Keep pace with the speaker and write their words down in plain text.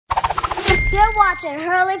You're watching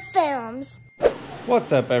Hurley Films.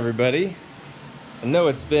 What's up, everybody? I know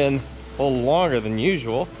it's been a little longer than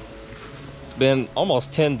usual. It's been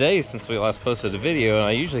almost 10 days since we last posted a video, and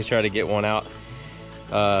I usually try to get one out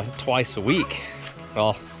twice a week.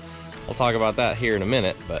 Well, I'll talk about that here in a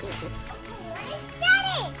minute, but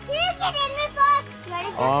Daddy, can you get in the box?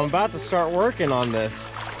 I'm about to start working on this.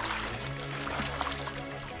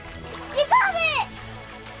 You got it!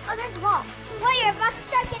 Oh, there's the ball. Wait, you're about to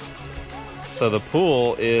start getting... So the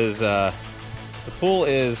pool is Very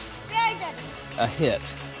good. a hit,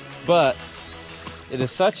 but it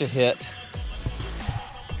is such a hit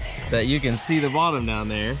that you can see the bottom down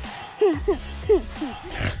there.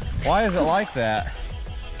 Why is it like that?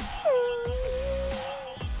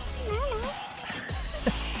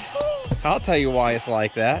 I'll tell you why it's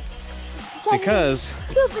like that. Because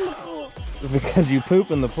Poop in the pool. Because you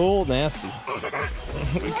poop in the pool? Nasty.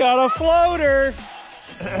 We got a floater!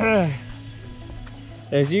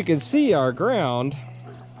 As you can see, our ground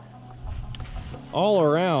all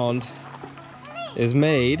around is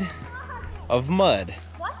made of mud.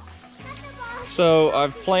 What? So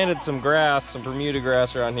I've planted some grass, some Bermuda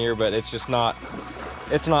grass around here, but it's just not,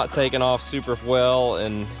 it's not taken off super well,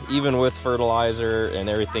 and even with fertilizer and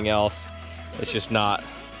everything else, it's just not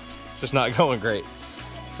going great.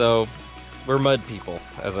 So we're mud people,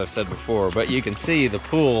 as I've said before, but you can see the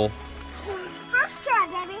pool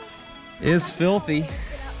is filthy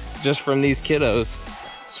just from these kiddos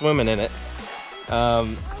swimming in it.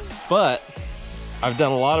 But I've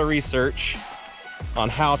done a lot of research on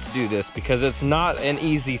how to do this, because it's not an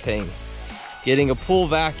easy thing. Getting a pool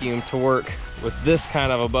vacuum to work with this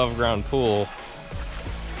kind of above ground pool,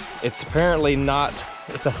 it's apparently not,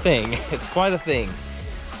 it's a thing. It's quite a thing.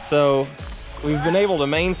 So we've been able to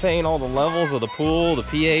maintain all the levels of the pool, the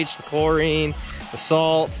pH, the chlorine, the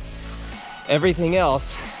salt, everything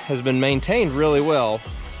else has been maintained really well.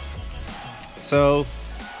 So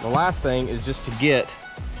the last thing is just to get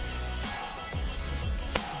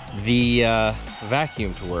the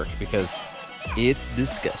vacuum to work, because it's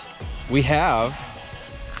disgusting. We have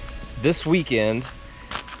this weekend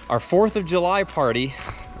our 4th of July party.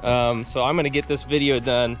 So I'm gonna get this video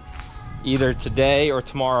done either today or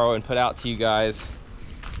tomorrow and put out to you guys.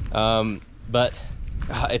 But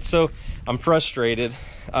it's so, I'm frustrated.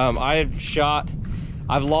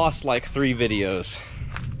 I've lost like 3 videos.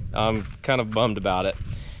 I'm kind of bummed about it.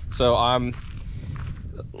 So a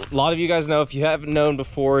lot of you guys know, if you haven't known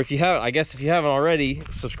before, if you haven't, I guess if you haven't already,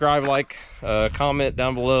 subscribe, like, comment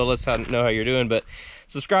down below, let's know how you're doing, but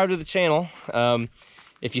subscribe to the channel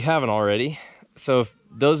if you haven't already. So if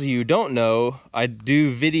those of you who don't know, I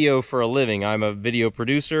do video for a living. I'm a video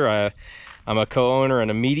producer. I'm a co-owner in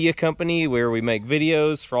a media company where we make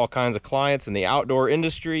videos for all kinds of clients in the outdoor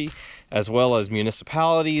industry, as well as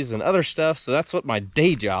municipalities and other stuff. So that's what my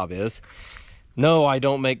day job is. No, I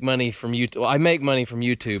don't make money from YouTube. Well, I make money from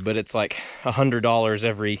YouTube, but it's like $100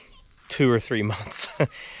 every 2 or 3 months.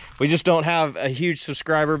 We just don't have a huge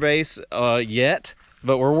subscriber base yet,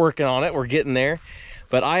 but we're working on it. We're getting there.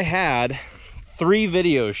 But I had 3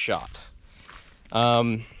 videos shot.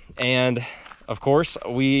 And of course,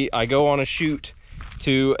 I go on a shoot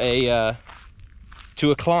to a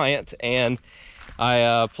client, and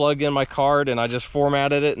I plugged in my card and I just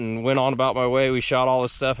formatted it and went on about my way. We shot all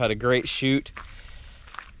this stuff, had a great shoot.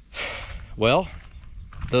 Well,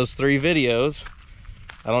 those 3 videos,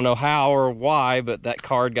 I don't know how or why, but that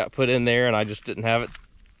card got put in there and I just didn't have it.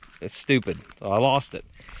 It's stupid, so I lost it.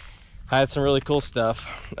 I had some really cool stuff.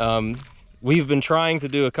 We've been trying to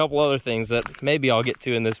do a couple other things that maybe I'll get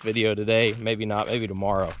to in this video today, maybe not, maybe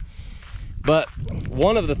tomorrow. But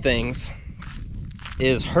one of the things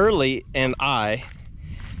is Hurley and I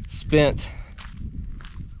spent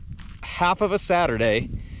half of a Saturday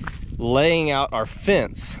laying out our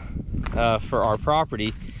fence for our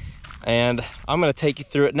property, and I'm gonna take you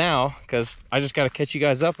through it now, because I just gotta catch you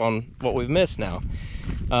guys up on what we've missed now.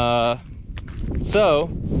 So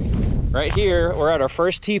right here, we're at our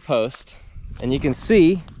first T-post, and you can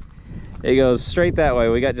see it goes straight that way.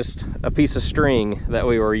 We got just a piece of string that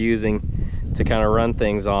we were using to kind of run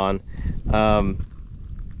things on.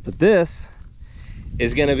 But this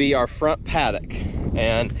is going to be our front paddock,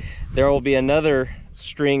 and there will be another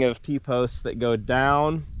string of T-posts that go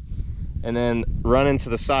down and then run into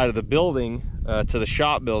the side of the building, to the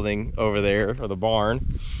shop building over there, or the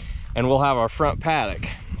barn, and we'll have our front paddock.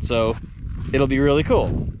 So it'll be really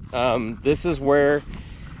cool. This is where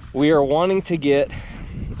we are wanting to get,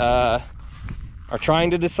 are trying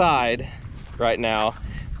to decide right now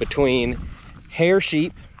between hair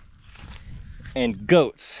sheep and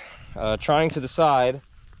goats, trying to decide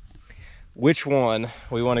which one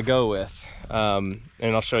we want to go with. And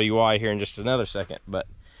I'll show you why here in just another second. But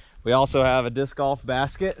we also have a disc golf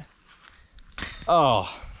basket.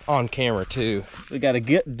 Oh, on camera too. We got a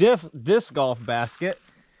disc golf basket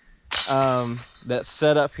that's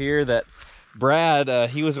set up here that Brad,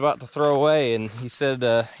 he was about to throw away, and he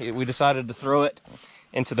said we decided to throw it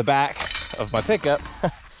into the back of my pickup.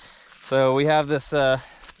 So we have this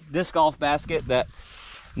disc golf basket that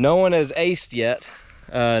no one has aced yet.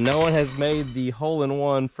 No one has made the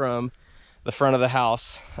hole-in-one from the front of the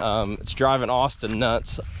house. It's driving Austin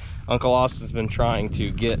nuts. Uncle Austin's been trying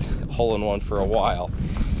to get hole-in-one for a while.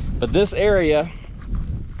 But this area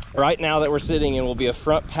right now that we're sitting in will be a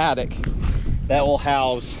front paddock that will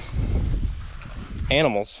house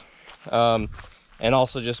animals, and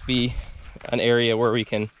also just be an area where we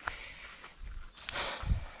can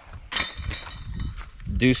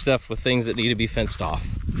do stuff with things that need to be fenced off.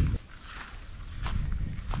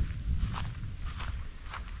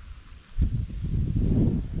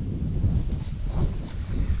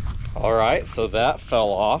 All right, so that fell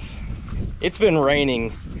off. It's been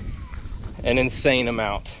raining an insane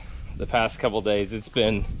amount the past couple days.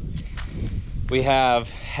 We have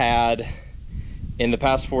had, in the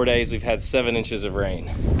past 4 days, we've had 7 inches of rain.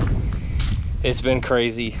 It's been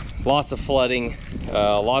crazy. Lots of flooding,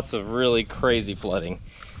 lots of really crazy flooding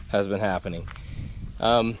has been happening.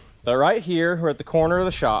 But right here, we're at the corner of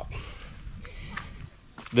the shop.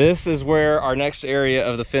 This is where our next area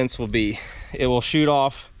of the fence will be. It will shoot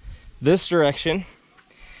off this direction,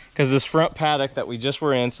 because this front paddock that we just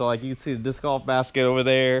were in, so like you can see the disc golf basket over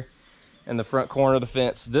there and the front corner of the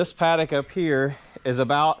fence. This paddock up here is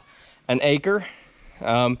about an acre.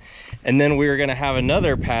 And then we're gonna have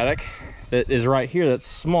another paddock that is right here that's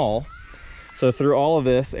small. So through all of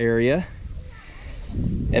this area,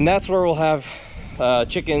 and that's where we'll have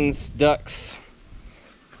chickens, ducks,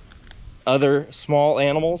 other small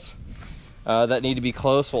animals that need to be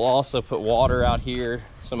close. We'll also put water out here,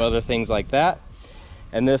 some other things like that.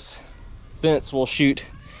 And this fence will shoot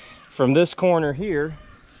from this corner here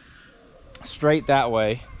straight that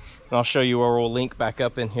way. And I'll show you where we'll link back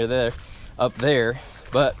up in here, up there.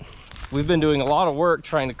 But we've been doing a lot of work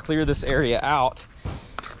trying to clear this area out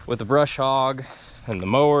with the brush hog and the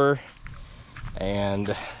mower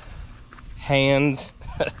and hands.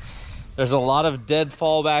 There's a lot of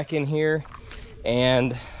deadfall back in here,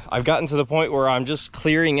 and I've gotten to the point where I'm just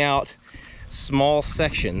clearing out small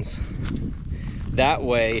sections. That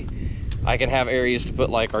way I can have areas to put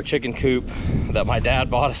like our chicken coop that my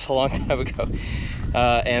dad bought us a long time ago,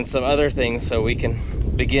 and some other things, so we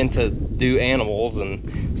can begin to do animals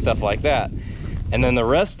and stuff like that. And then the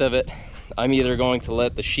rest of it, I'm either going to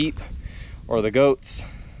let the sheep or the goats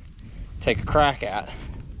take a crack at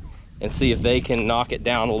and see if they can knock it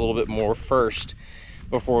down a little bit more first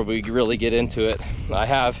before we really get into it.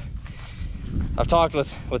 I've talked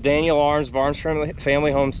with Daniel Arms of Arms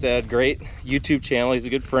Family Homestead, great YouTube channel. He's a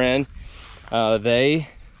good friend. They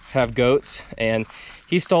have goats, and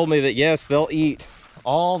he's told me that yes, they'll eat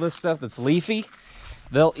all this stuff that's leafy.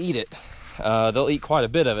 They'll eat it. They'll eat quite a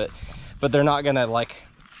bit of it, but they're not gonna like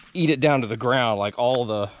eat it down to the ground, like all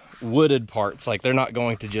the wooded parts. Like they're not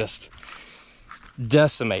going to just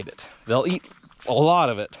decimate it. They'll eat a lot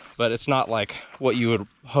of it, but it's not like what you would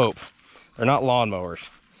hope. They're not lawnmowers.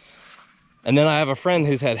 And then I have a friend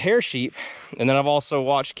who's had hair sheep, and then I've also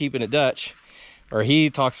watched Keeping It Dutch, where he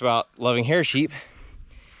talks about loving hair sheep.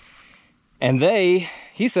 And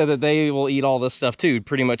he said that they will eat all this stuff too,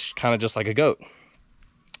 pretty much kind of just like a goat.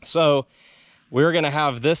 So we're gonna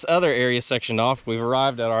have this other area sectioned off. We've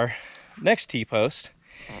arrived at our next T-post,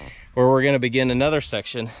 where we're gonna begin another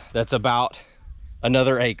section that's about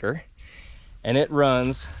another acre. And it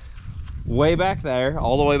runs way back there,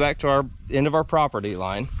 all the way back to our end of our property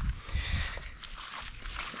line,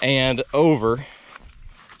 and over,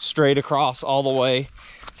 straight across all the way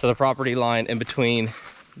to the property line in between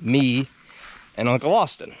me and Uncle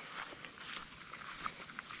Austin.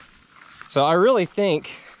 So I really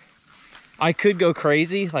think I could go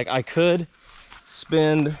crazy. Like I could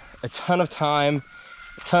spend a ton of time,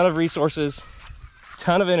 a ton of resources, a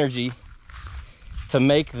ton of energy to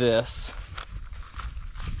make this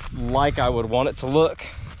like I would want it to look,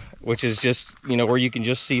 which is just, you know, where you can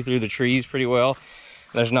just see through the trees pretty well.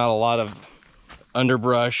 There's not a lot of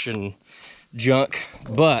underbrush and junk,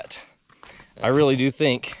 but I really do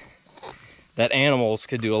think that animals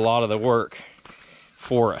could do a lot of the work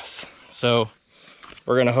for us. So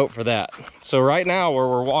we're gonna hope for that. So right now where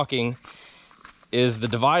we're walking is the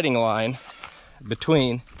dividing line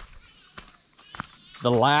between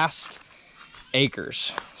the last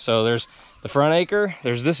acres. So there's the front acre,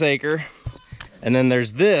 there's this acre, And then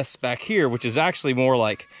there's this back here, which is actually more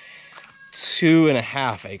like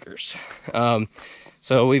 2.5 acres.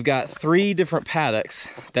 So we've got 3 different paddocks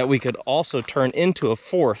that we could also turn into a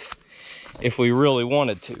 4th if we really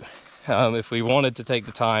wanted to. If we wanted to take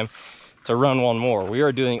the time to run one more. We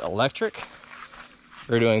are doing electric,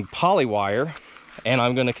 we're doing polywire, and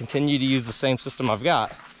I'm gonna continue to use the same system I've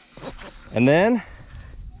got. And then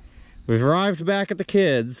we've arrived back at the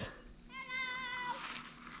kids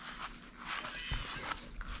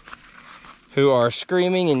who are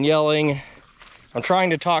screaming and yelling. I'm trying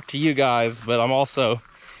to talk to you guys, but I'm also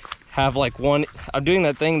have like I'm doing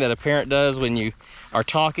that thing that a parent does when you are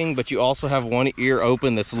talking, but you also have one ear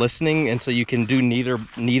open that's listening, and so you can do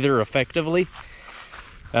neither effectively.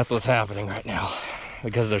 That's what's happening right now,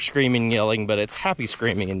 because they're screaming and yelling, but it's happy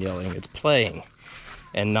screaming and yelling. It's playing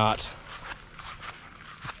and not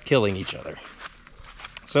killing each other.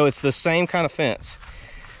 So it's the same kind of fence.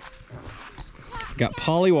 Got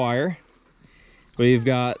poly wire. We've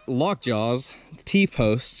got lockjaws,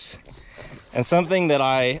 T-posts, and something that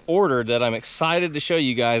I ordered that I'm excited to show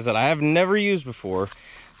you guys that I have never used before.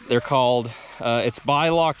 They're called, it's by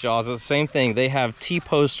Lockjaws, it's the same thing. They have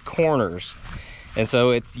T-post corners. And so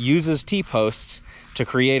it uses T-posts to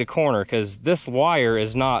create a corner, because this wire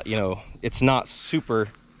is not, you know, it's not super,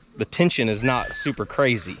 the tension is not super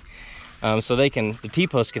crazy. So the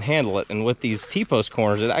T-post can handle it. And with these T-post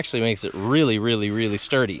corners, it actually makes it really, really, really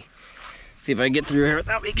sturdy. See if I can get through here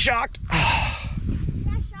without being shocked.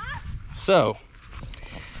 So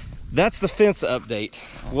that's the fence update.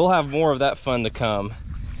 We'll have more of that fun to come.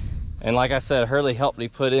 And like I said, Hurley helped me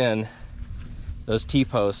put in those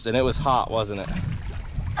T-posts, and it was hot, wasn't it?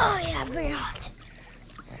 Oh yeah, very hot.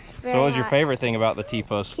 So what was your favorite thing about the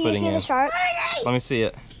T-posts putting in? Can you see the shark? Let me see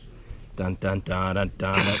it. Dun dun dun dun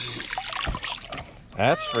dun.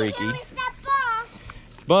 That's freaky.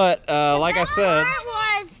 But like I said,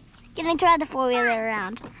 getting to ride the 4-wheeler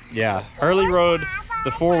around. Yeah, Hurley rode the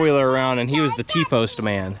 4-wheeler around, and he was the T-post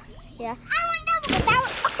man. Yeah.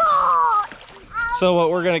 So what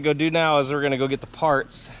we're gonna go do now is we're gonna go get the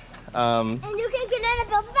parts. And you can get in and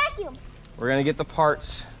build a vacuum. We're gonna get the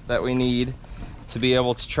parts that we need to be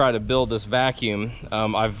able to try to build this vacuum.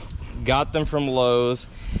 I've got them from Lowe's.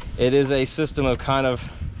 It is a system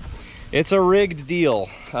of it's a rigged deal.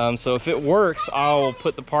 So if it works, I'll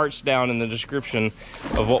put the parts down in the description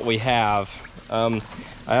of what we have.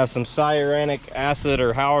 I have some cyanic acid,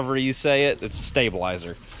 or however you say it. It's a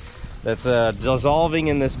stabilizer that's dissolving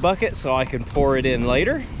in this bucket, so I can pour it in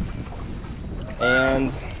later.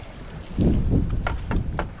 And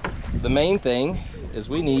the main thing is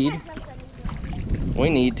we need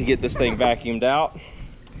to get this thing vacuumed out,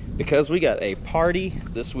 because we got a party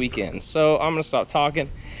this weekend. So I'm gonna stop talking.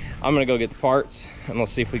 I'm gonna go get the parts, and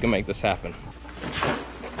let's see if we can make this happen.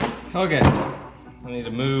 Okay, I need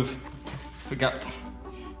to move. We got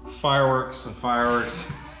fireworks and fireworks.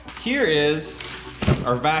 Here is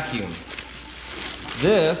our vacuum.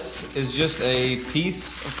 This is just a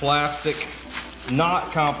piece of plastic,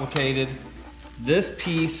 not complicated. This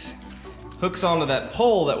piece hooks onto that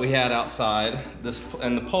pole that we had outside,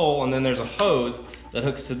 and the pole, and then there's a hose that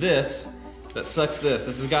hooks to this, that sucks this.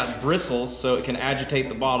 This has got bristles, so it can agitate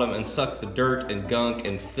the bottom and suck the dirt and gunk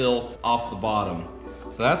and filth off the bottom.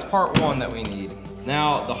 So that's part one that we need.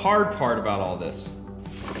 Now, the hard part about all this.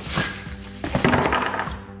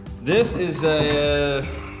 This is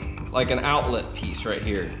like an outlet piece right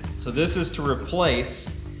here. So this is to replace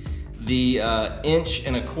the 1.25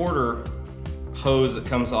 inch hose that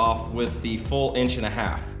comes off with the full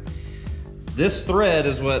 1.5 inch. This thread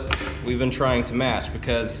is what we've been trying to match,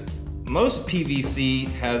 because most PVC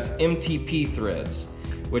has MTP threads,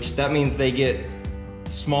 which that means they get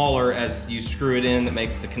smaller as you screw it in. That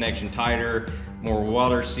makes the connection tighter, more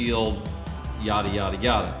water sealed, yada yada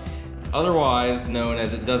yada. Otherwise known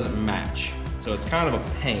as it doesn't match. So it's kind of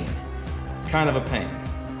a pain. It's kind of a pain.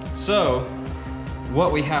 So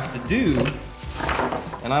what we have to do,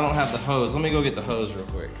 and I don't have the hose. Let me go get the hose real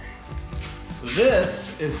quick. So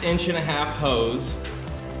this is 1.5 inch hose.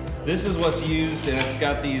 This is what's used, and it's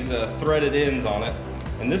got these threaded ends on it.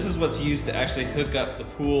 And this is what's used to actually hook up the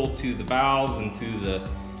pool to the valves and to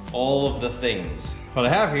all of the things. What I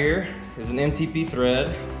have here is an MTP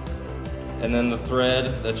thread, and then the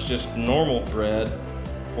thread that's just normal thread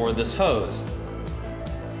for this hose.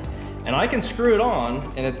 And I can screw it on,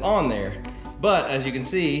 and it's on there. But as you can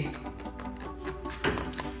see,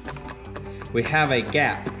 we have a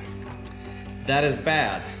gap. That is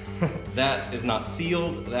bad. That is not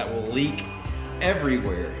sealed. That will leak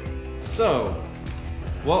everywhere. So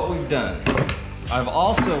what we've done, I've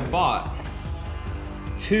also bought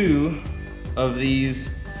 2 of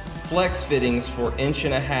these flex fittings for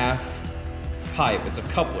 1.5" pipe. It's a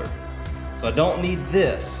coupler. So I don't need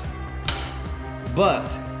this, but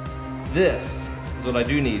this is what I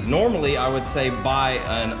do need. Normally I would say buy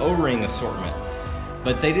an O-ring assortment,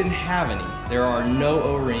 but they didn't have any. There are no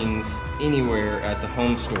O-rings anywhere at the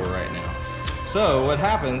home store right now. So what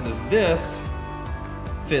happens is this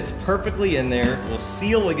fits perfectly in there, will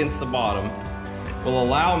seal against the bottom, will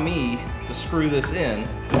allow me to screw this in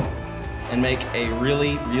and make a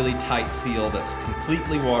really, really tight seal that's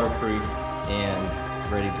completely waterproof and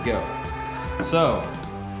ready to go. So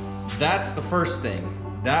that's the first thing.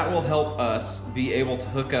 That will help us be able to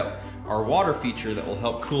hook up our water feature that will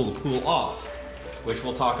help cool the pool off, which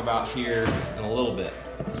we'll talk about here in a little bit.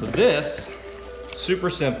 So this, super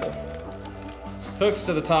simple. Hooks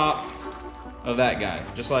to the top of that guy,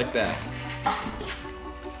 just like that.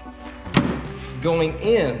 Going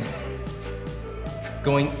in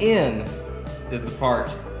is the part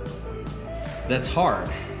that's hard,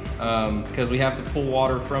 because we have to pull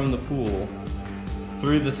water from the pool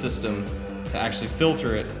through the system to actually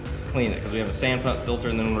filter it, clean it, because we have a sand pump filter,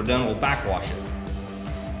 and then when we're done, we'll backwash it.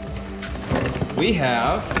 We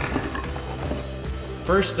have,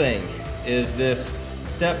 first thing is this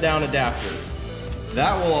step down adapter.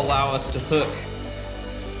 That will allow us to hook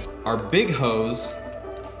our big hose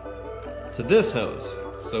to this hose.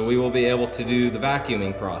 So we will be able to do the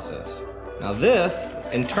vacuuming process. Now this,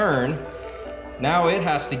 in turn, now it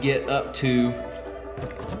has to get up to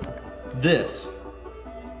this.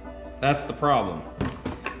 That's the problem.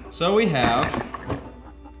 So we have,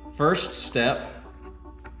 first step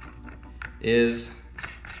is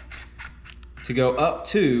to go up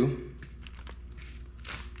to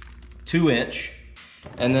 2-inch,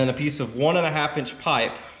 and then a piece of 1.5-inch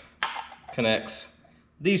pipe connects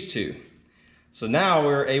these two. So now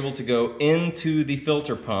we're able to go into the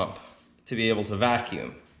filter pump to be able to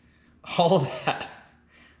vacuum. All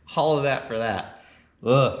of that for that.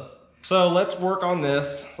 Ugh. So let's work on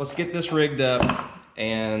this. Let's get this rigged up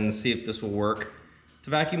and see if this will work to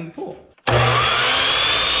vacuum the pool.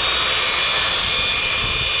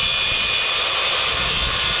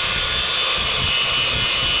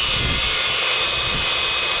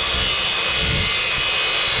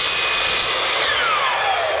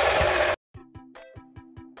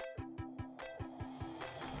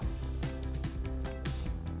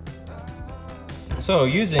 So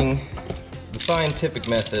using the scientific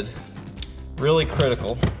method, really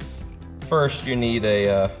critical. First, you need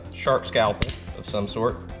a sharp scalpel of some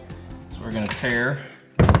sort. So we're gonna tear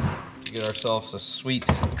to get ourselves a sweet,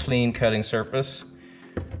 clean cutting surface.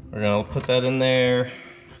 We're gonna put that in there,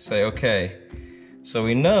 say okay. So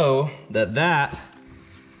we know that that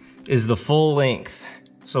is the full length.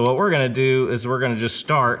 So what we're gonna do is we're gonna just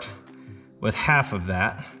start with half of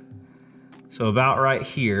that. So about right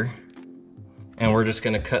here. And we're just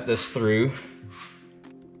gonna cut this through,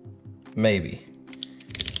 maybe.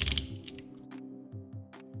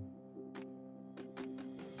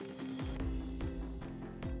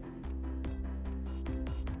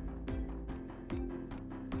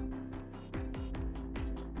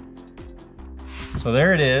 So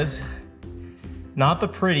there it is. Not the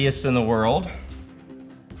prettiest in the world,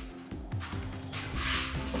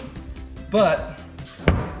 but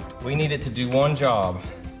we need it to do one job.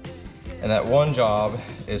 And that one job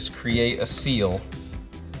is create a seal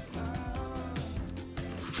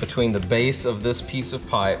between the base of this piece of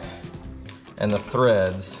pipe and the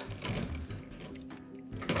threads.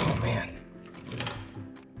 Oh man.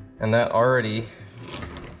 And that already,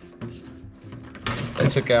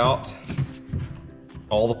 that took out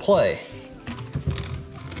all the play.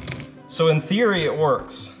 So in theory it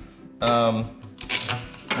works.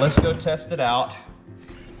 Let's go test it out.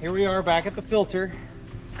 Here we are back at the filter.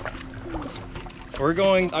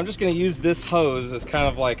 I'm just gonna use this hose as kind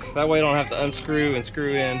of like, that way I don't have to unscrew and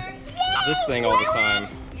screw in this thing all the time.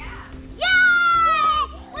 Yay!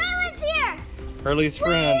 Waylon's here! Hurley's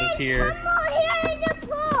friend is here. Come on here in the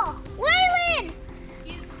pool! Waylon!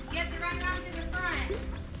 You have to run around to the front.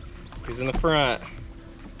 He's in the front.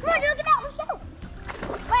 Come on, look at that, let's go!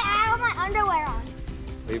 Wait, I have my underwear on.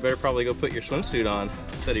 Well, you better probably go put your swimsuit on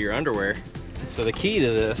instead of your underwear. So the key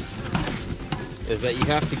to this is that you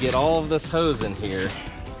have to get all of this hose in here,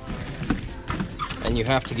 and you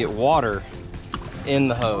have to get water in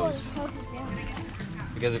the hose.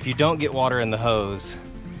 Because if you don't get water in the hose,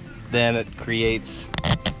 then it creates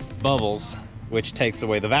bubbles, which takes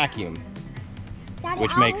away the vacuum, Daddy,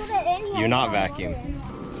 which I'll makes hold it in here you not and I'll vacuum.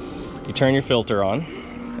 hold it. You turn your filter on,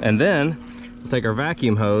 and then we'll take our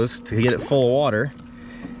vacuum hose to get it full of water.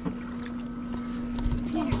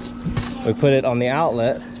 We put it on the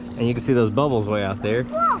outlet, and you can see those bubbles way out there.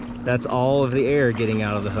 Whoa. That's all of the air getting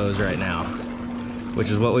out of the hose right now, which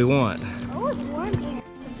is what we want. Oh, it's warm here.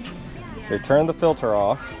 So turn the filter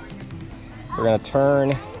off. We're gonna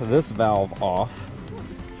turn this valve off.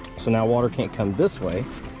 So now water can't come this way.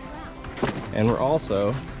 And we're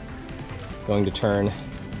also going to turn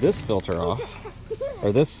this filter off,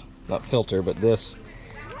 or this, not filter, but this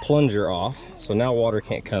plunger off. So now water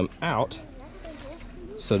can't come out.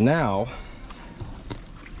 So now,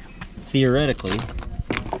 theoretically,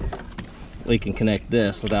 we can connect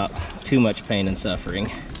this without too much pain and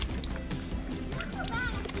suffering.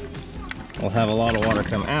 We'll have a lot of water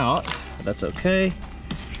come out, but that's okay,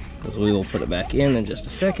 because we will put it back in just a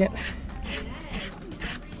second.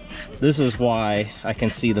 This is why I can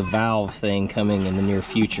see the valve thing coming in the near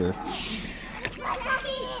future.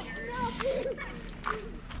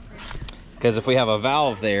 Because if we have a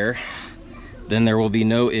valve there, then there will be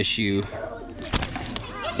no issue.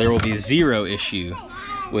 There will be zero issue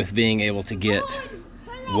with being able to get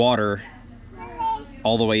water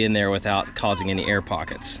all the way in there without causing any air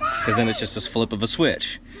pockets. Because then it's just a flip of a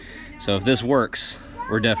switch. So if this works,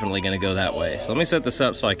 we're definitely gonna go that way. So let me set this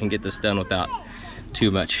up so I can get this done without too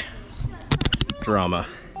much drama.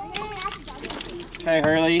 Hey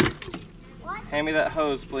Hurley, hand me that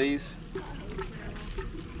hose please.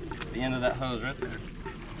 The end of that hose right there.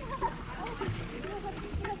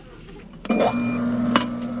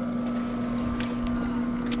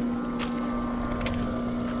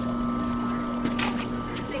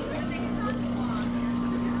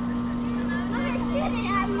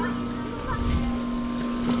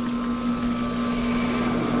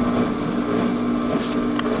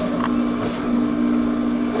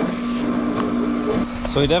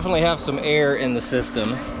 So we definitely have some air in the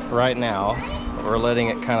system right now. We're letting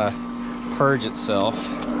it kind of purge itself.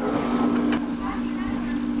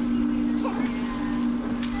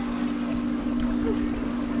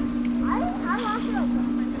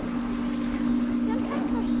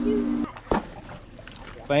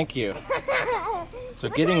 Thank you. So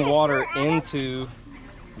getting water into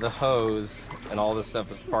the hose and all this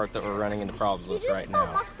stuff is the part that we're running into problems with right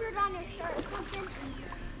now.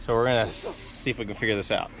 So we're gonna see if we can figure this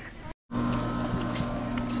out.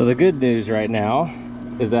 So the good news right now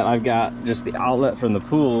is that I've got just the outlet from the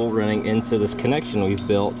pool running into this connection we've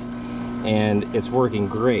built, and it's working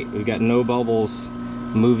great. We've got no bubbles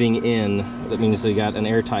moving in. That means we got an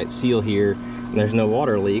airtight seal here and there's no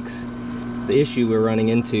water leaks. The issue we're running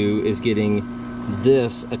into is getting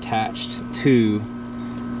this attached to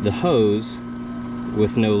the hose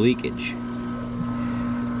with no leakage.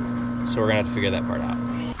 So we're gonna have to figure that part out.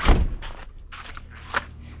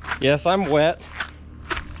 Yes, I'm wet.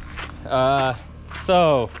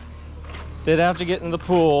 So did have to get in the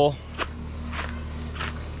pool.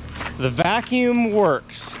 The vacuum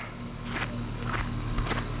works.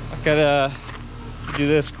 I've gotta do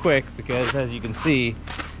this quick because, as you can see,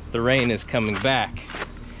 the rain is coming back.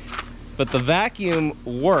 But the vacuum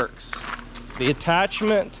works. The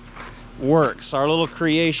attachment works. Our little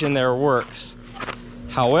creation there works.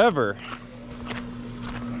 However,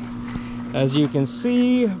 as you can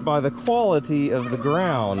see by the quality of the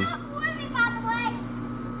ground,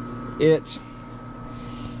 it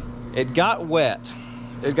got wet.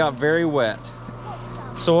 It got very wet.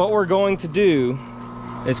 So what we're going to do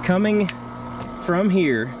is, coming from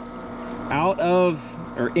here out of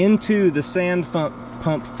or into the sand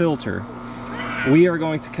pump filter, we are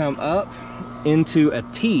going to come up into a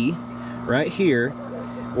T right here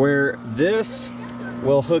where this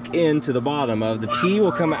will hook into the bottom of the T.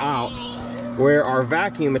 Will come out where our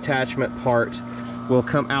vacuum attachment part will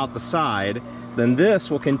come out the side. Then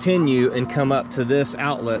this will continue and come up to this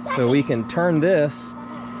outlet, so we can turn this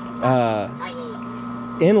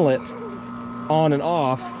inlet on and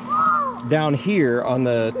off down here on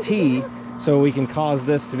the T, so we can cause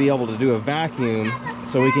this to be able to do a vacuum,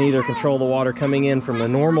 so we can either control the water coming in from the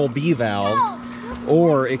normal B valves,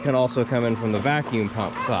 or it can also come in from the vacuum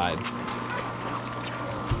pump side.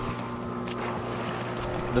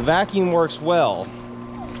 The vacuum works well,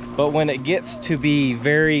 but when it gets to be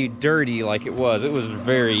very dirty like it was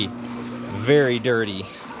very, very dirty.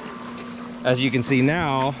 As you can see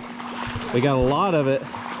now, we got a lot of it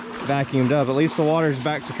vacuumed up. At least the water's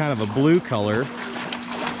back to kind of a blue color.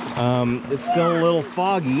 It's still a little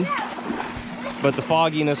foggy, but the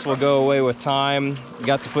fogginess will go away with time.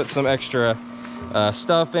 Got to put some extra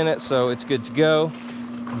stuff in it, so it's good to go.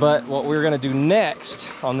 But what we're gonna do next,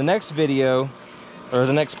 on the next video, or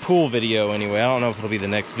the next pool video anyway, I don't know if it'll be the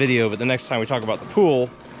next video, but the next time we talk about the pool,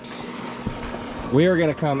 we are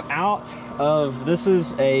gonna come out of, this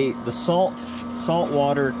is the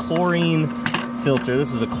saltwater chlorine filter.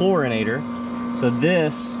 This is a chlorinator. So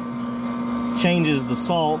this changes the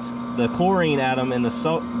salt, the chlorine atom in the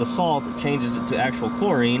salt, it changes it to actual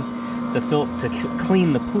chlorine to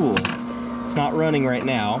clean the pool. It's not running right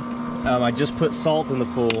now. I just put salt in the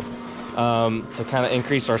pool to kind of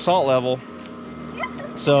increase our salt level.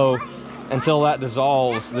 So until that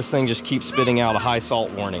dissolves, this thing just keeps spitting out a high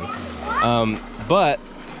salt warning. But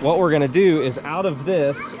what we're gonna do is out of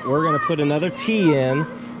this, we're gonna put another T in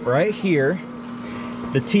right here.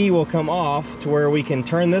 The T will come off to where we can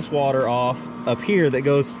turn this water off up here that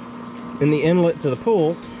goes in the inlet to the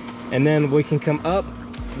pool, and then we can come up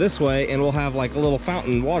this way and we'll have like a little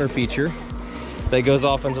fountain water feature that goes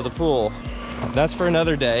off into the pool. That's for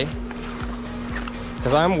another day,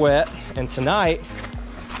 because I'm wet, and tonight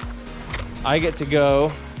I get to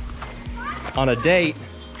go on a date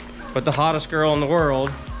with the hottest girl in the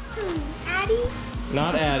world. Addie?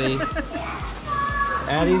 Not Addie.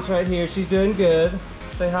 Addie's right here. She's doing good.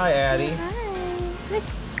 Say hi, Addie. Hi. Look.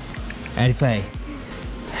 Addie Faye.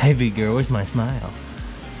 Hey, big girl. Where's my smile?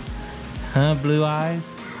 Huh? Blue eyes?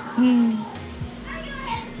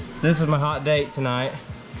 This is my hot date tonight.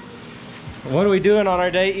 What are we doing on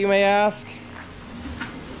our date, you may ask?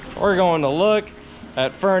 We're going to look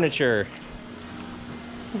at furniture.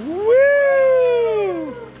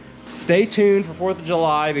 Woo! Stay tuned for 4th of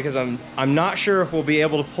July, because I'm not sure if we'll be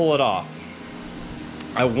able to pull it off.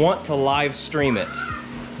 I want to live stream it,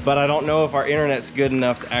 but I don't know if our internet's good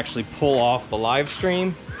enough to actually pull off the live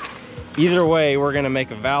stream. Either way, we're gonna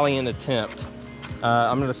make a valiant attempt.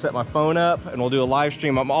 I'm gonna set my phone up and we'll do a live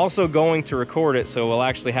stream. I'm also going to record it, so we'll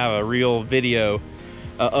actually have a real video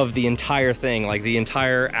of the entire thing, like the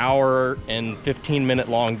entire hour and 15-minute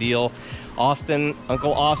long deal.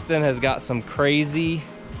 Uncle Austin has got some crazy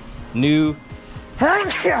new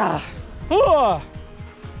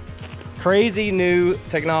crazy new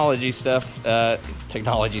technology stuff.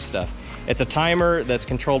 It's a timer that's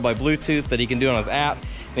controlled by Bluetooth that he can do on his app,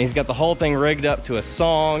 and he's got the whole thing rigged up to a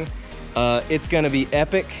song. It's gonna be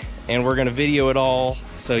epic, and we're gonna video it all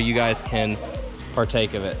so you guys can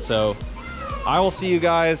partake of it. So I will see you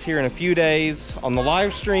guys here in a few days on the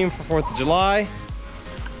live stream for 4th of July,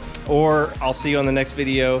 or I'll see you on the next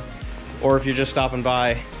video, or if you're just stopping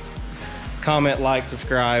by, comment, like,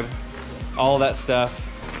 subscribe, all that stuff.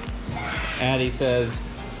 Addie says,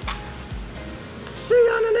 see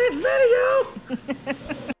you on the next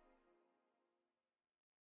video.